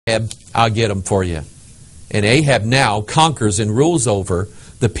Ahab, I'll get them for you. And Ahab now conquers and rules over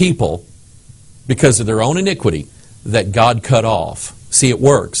the people because of their own iniquity that God cut off. See, it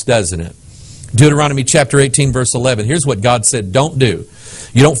works, doesn't it? Deuteronomy chapter 18, verse 11. Here's what God said, don't do.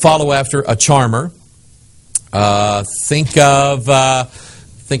 You don't follow after a charmer. Think of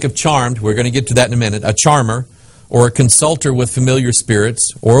Charmed. We're going to get to that in a minute. A charmer, or a consulter with familiar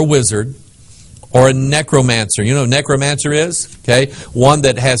spirits, or a wizard, or a necromancer. You know what a necromancer is? Okay, one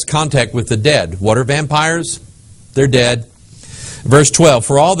that has contact with the dead. What are vampires? They're dead. Verse 12,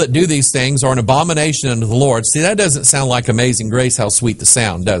 for all that do these things are an abomination unto the Lord. See, that doesn't sound like Amazing Grace, how sweet the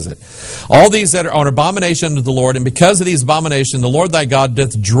sound, does it? All these that are an abomination unto the Lord, and because of these abominations, the Lord thy God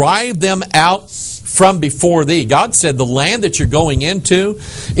doth drive them out from before thee. God said the land that you're going into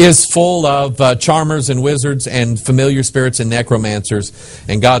is full of charmers and wizards and familiar spirits and necromancers.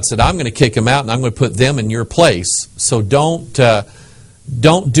 And God said, I'm going to kick them out and I'm going to put them in your place. So don't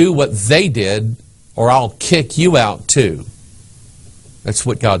do what they did or I'll kick you out too. That's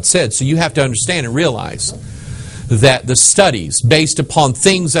what God said. So you have to understand and realize that the studies based upon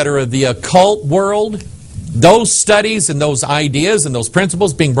things that are of the occult world, those studies and those ideas and those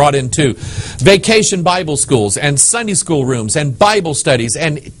principles being brought into vacation Bible schools and Sunday school rooms and Bible studies,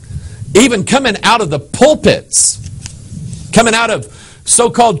 and even coming out of the pulpits, coming out of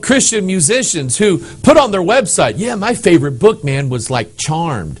so-called Christian musicians who put on their website, yeah, my favorite book, man, was like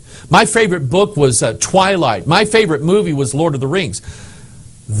Charmed. My favorite book was Twilight. My favorite movie was Lord of the Rings.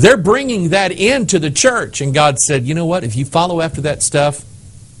 They're bringing that into the church, and God said, you know what, if you follow after that stuff,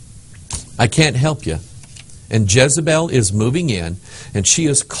 I can't help you. And Jezebel is moving in, and she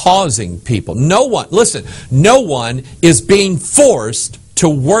is causing people. No one, listen, no one is being forced to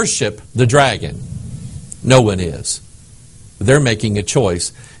worship the dragon. No one is. They're making a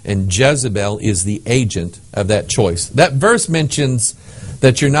choice, and Jezebel is the agent of that choice. That verse mentions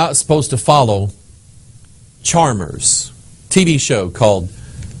that you're not supposed to follow charmers. TV show called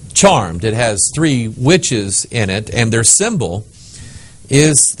Charmed. It has 3 witches in it, and their symbol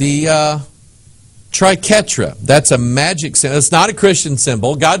is the triquetra. That's a magic symbol. It's not a Christian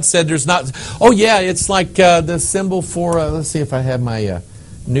symbol. God said there's not... Oh yeah, it's like the symbol for... let's see if I have my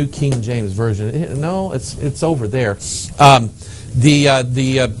New King James Version. No, it's over there. They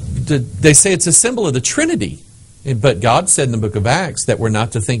say it's a symbol of the Trinity. But God said in the book of Acts that we're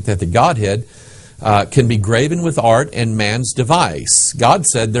not to think that the Godhead can be graven with art and man's device. God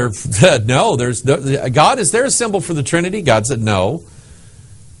said, no, God, is there a symbol for the Trinity? God said, no.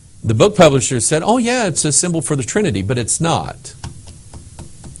 The book publisher said, oh yeah, it's a symbol for the Trinity, but it's not.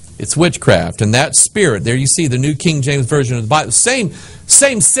 It's witchcraft. And that spirit, there you see the New King James Version of the Bible, same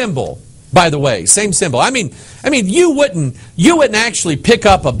symbol, by the way, same symbol. I mean, you wouldn't actually pick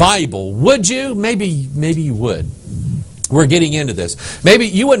up a Bible, would you? Maybe you would. We're getting into this. Maybe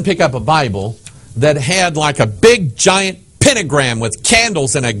you wouldn't pick up a Bible that had like a big giant pentagram with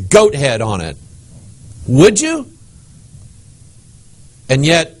candles and a goat head on it. Would you? And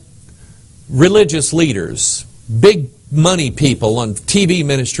yet, religious leaders, big money people on TV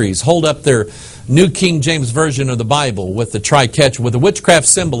ministries hold up their New King James Version of the Bible with the triquetra, with the witchcraft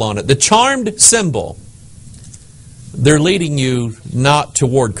symbol on it, the charmed symbol. They're leading you not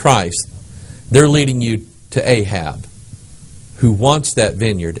toward Christ. They're leading you to Ahab, who wants that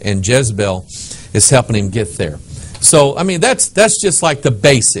vineyard, and Jezebel is helping him get there. So, I mean, that's just like the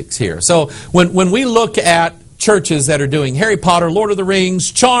basics here. So, when we look at churches that are doing Harry Potter, Lord of the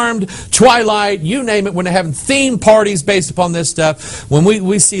Rings, Charmed, Twilight, you name it, when they're having theme parties based upon this stuff, when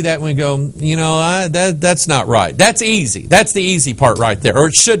we see that, we go, you know, that's not right. That's easy. That's the easy part right there, or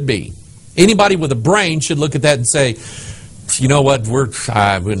it should be. Anybody with a brain should look at that and say, you know what,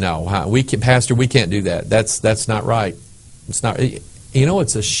 Pastor, we can't do that. That's not right. It's not. You know,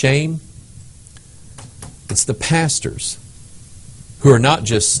 it's a shame. It's the pastors who are not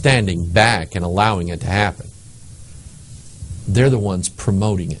just standing back and allowing it to happen. They're the ones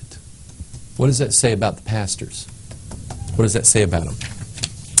promoting it. What does that say about the pastors? What does that say about them?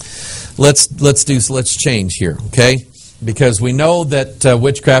 Let's change here, okay? Because we know that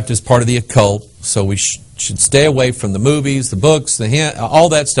witchcraft is part of the occult, so we should stay away from the movies, the books, all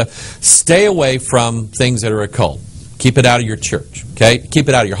that stuff. Stay away from things that are occult. Keep it out of your church, okay? Keep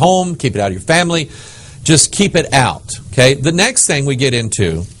it out of your home, keep it out of your family. Just keep it out, okay? The next thing we get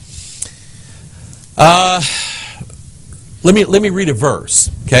into, let me read a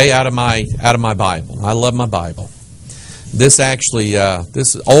verse, okay, out of my Bible. I love my Bible. This actually,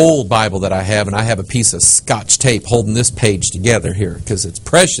 this old Bible that I have, and I have a piece of Scotch tape holding this page together here because it's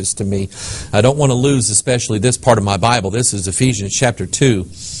precious to me. I don't want to lose especially this part of my Bible. This is Ephesians chapter 2,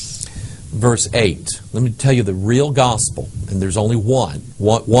 verse 8. Let me tell you the real gospel. And there's only one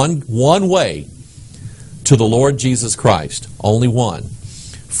way to the Lord Jesus Christ. Only one.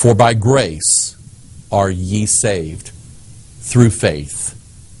 For by grace are ye saved through faith.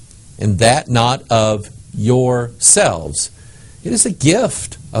 And that not of yourselves. It is a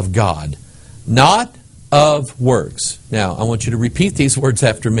gift of God, not of works. Now, I want you to repeat these words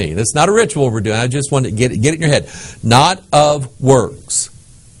after me. That's not a ritual we're doing. I just want to get it in your head. Not of works.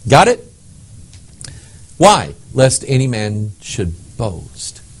 Got it? Why? Lest any man should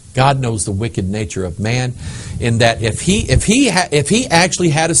boast. God knows the wicked nature of man, in that if he actually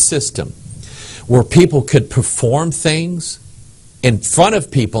had a system where people could perform things in front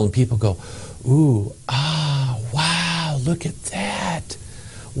of people, and people go, ooh, wow, look at that.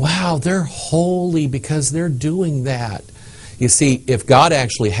 Wow, they're holy because they're doing that. You see, if God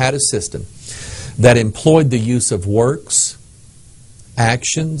actually had a system that employed the use of works,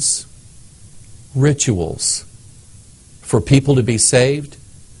 actions, rituals for people to be saved,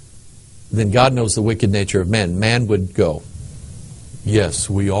 then God knows the wicked nature of man. Man would go, yes,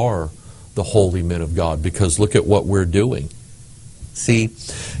 we are the holy men of God because look at what we're doing. See,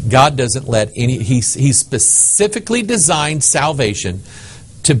 God doesn't let He specifically designed salvation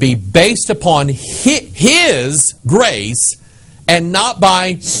to be based upon His grace and not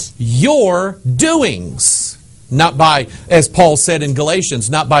by your doings. Not by, as Paul said in Galatians,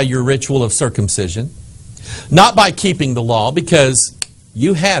 not by your ritual of circumcision. Not by keeping the law, because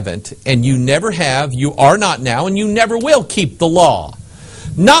you haven't and you never have, you are not now, and you never will keep the law.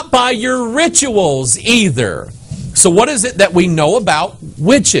 Not by your rituals either. So what is it that we know about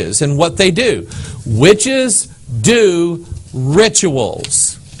witches and what they do? Witches do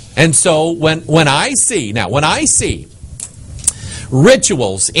rituals. And so when I see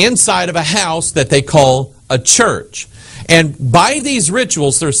rituals inside of a house that they call a church, and by these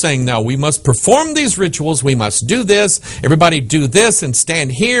rituals they're saying, now we must perform these rituals, we must do this, everybody do this and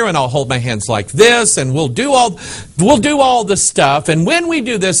stand here and I'll hold my hands like this and we'll do all the stuff, and when we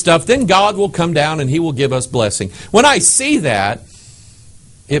do this stuff then God will come down and He will give us blessing. When I see that,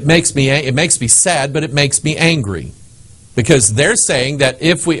 it makes me sad, but it makes me angry. Because they're saying that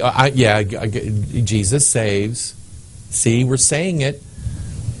if we, Jesus saves. See, we're saying it.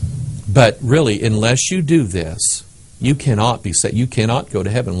 But really, unless you do this, you cannot be saved. You cannot go to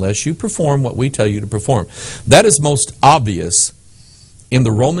heaven unless you perform what we tell you to perform. That is most obvious in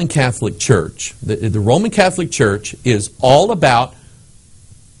the Roman Catholic Church. The Roman Catholic Church is all about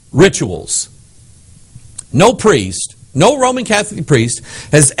rituals. No priest, no Roman Catholic priest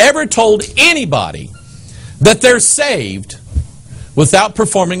has ever told anybody that they're saved without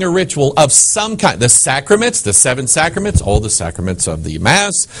performing a ritual of some kind. The sacraments, the 7 sacraments, all the sacraments of the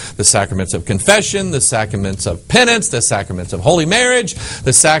Mass, the sacraments of confession, the sacraments of penance, the sacraments of holy marriage,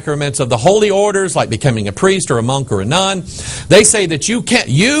 the sacraments of the holy orders, like becoming a priest or a monk or a nun. They say that you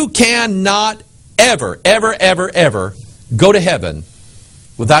cannot ever go to heaven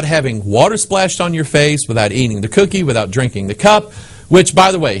without having water splashed on your face, without eating the cookie, without drinking the cup, which,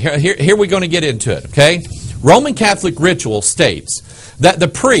 by the way, here we're going to get into it, okay? Roman Catholic ritual states that the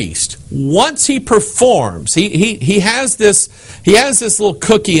priest, once he performs, he has this little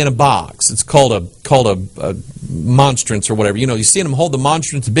cookie in a box. It's called a monstrance or whatever. You know, you see him hold the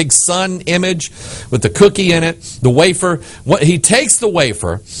monstrance, a big sun image with the cookie in it, the wafer. He takes the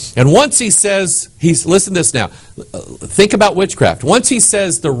wafer, and once he says, listen to this now. Think about witchcraft. Once he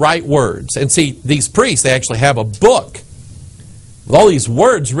says the right words, and see, these priests, they actually have a book with all these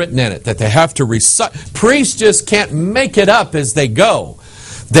words written in it that they have to recite. Priests just can't make it up as they go.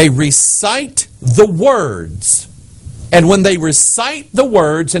 They recite the words. And when they recite the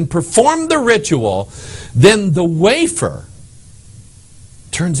words and perform the ritual, then the wafer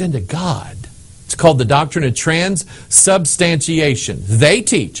turns into God. It's called the doctrine of transubstantiation. They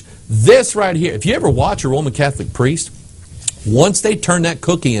teach this right here. If you ever watch a Roman Catholic priest, once they turn that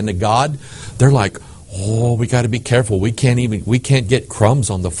cookie into God, they're like, oh, we got to be careful. We can't get crumbs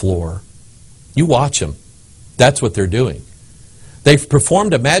on the floor. You watch them. That's what they're doing. They've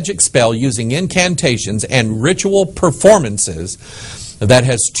performed a magic spell using incantations and ritual performances that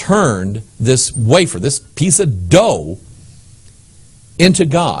has turned this wafer, this piece of dough, into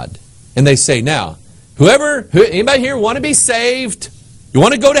God. And they say, now, anybody here want to be saved? You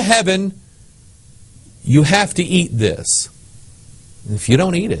want to go to heaven? You have to eat this. And if you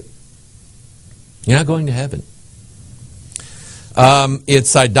don't eat it, you're not going to heaven.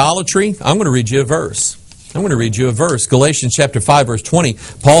 It's idolatry. I'm going to read you a verse. Galatians chapter 5, verse 20.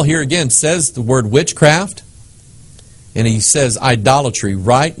 Paul here again says the word witchcraft, and he says idolatry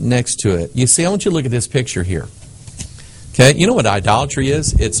right next to it. You see, I want you to look at this picture here. Okay, you know what idolatry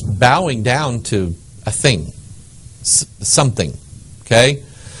is? It's bowing down to a thing, something. Okay,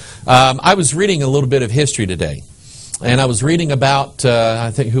 I was reading a little bit of history today, and I was reading about,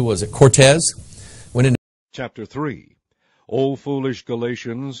 I think, who was it? Cortez went into Chapter 3. O foolish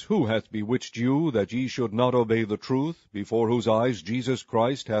Galatians, who hath bewitched you, that ye should not obey the truth, before whose eyes Jesus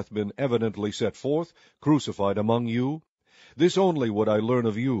Christ hath been evidently set forth, crucified among you? This only would I learn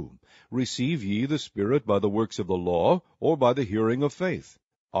of you. Receive ye the Spirit by the works of the law, or by the hearing of faith?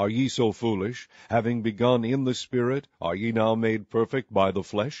 Are ye so foolish? Having begun in the Spirit, are ye now made perfect by the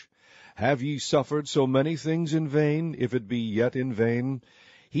flesh? Have ye suffered so many things in vain, if it be yet in vain?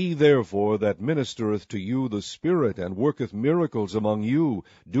 He therefore that ministereth to you the Spirit, and worketh miracles among you,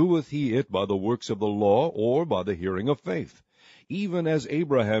 doeth he it by the works of the law, or by the hearing of faith? Even as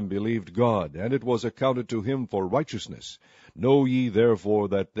Abraham believed God, and it was accounted to him for righteousness. Know ye therefore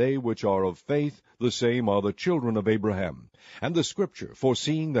that they which are of faith, the same are the children of Abraham. And the Scripture,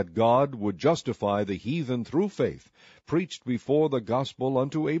 foreseeing that God would justify the heathen through faith, preached before the gospel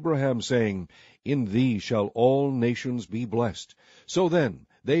unto Abraham, saying, In thee shall all nations be blessed. So then,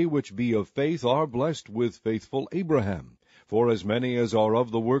 they which be of faith are blessed with faithful Abraham. For as many as are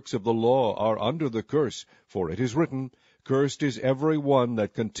of the works of the law are under the curse, for it is written, Cursed is every one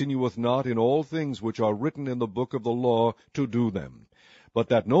that continueth not in all things which are written in the book of the law, to do them. But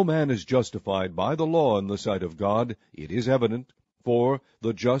that no man is justified by the law in the sight of God, it is evident, for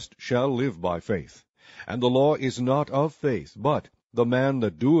the just shall live by faith. And the law is not of faith, but the man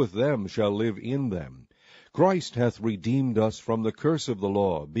that doeth them shall live in them. Christ hath redeemed us from the curse of the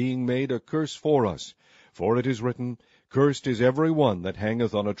law, being made a curse for us. For it is written, Cursed is every one that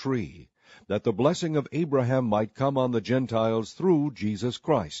hangeth on a tree, that the blessing of Abraham might come on the Gentiles through Jesus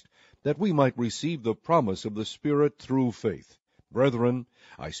Christ, that we might receive the promise of the Spirit through faith. Brethren,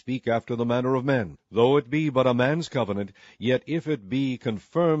 I speak after the manner of men. Though it be but a man's covenant, yet if it be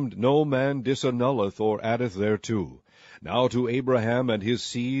confirmed, no man disannulleth or addeth thereto. Now to Abraham and his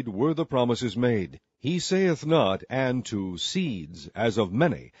seed were the promises made. He saith not, and to seeds, as of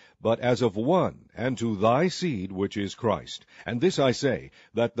many, but as of one, and to thy seed, which is Christ. And this I say,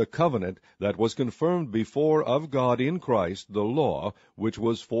 that the covenant that was confirmed before of God in Christ, the law, which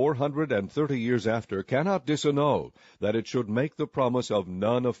was 430 years after, cannot disannul, that it should make the promise of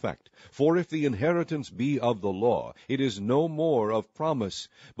none effect. For if the inheritance be of the law, it is no more of promise,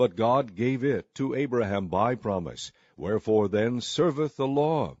 but God gave it to Abraham by promise. Wherefore then serveth the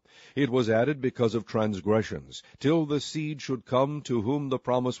law? It was added because of transgressions, till the seed should come to whom the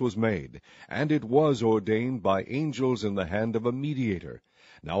promise was made. And it was ordained by angels in the hand of a mediator.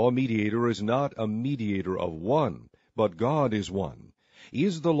 Now a mediator is not a mediator of one, but God is one.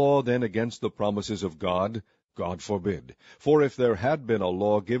 Is the law then against the promises of God? God forbid. For if there had been a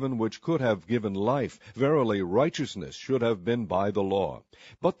law given which could have given life, verily righteousness should have been by the law.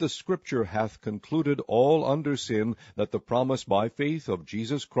 But the Scripture hath concluded all under sin, that the promise by faith of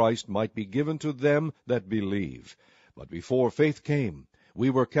Jesus Christ might be given to them that believe. But before faith came, we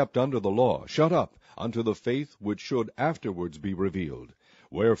were kept under the law, shut up unto the faith which should afterwards be revealed.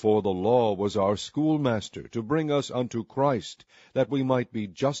 Wherefore the law was our schoolmaster, to bring us unto Christ, that we might be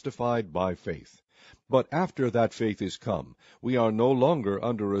justified by faith. But after that faith is come, we are no longer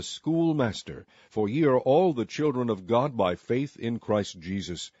under a schoolmaster, for ye are all the children of God by faith in Christ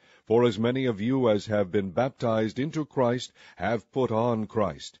Jesus. For as many of you as have been baptized into Christ have put on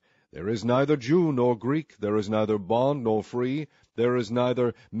Christ. There is neither Jew nor Greek, there is neither bond nor free, there is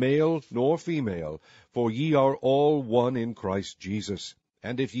neither male nor female, for ye are all one in Christ Jesus.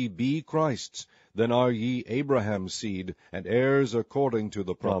 And if ye be Christ's, then are ye Abraham's seed, and heirs according to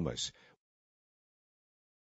the promise.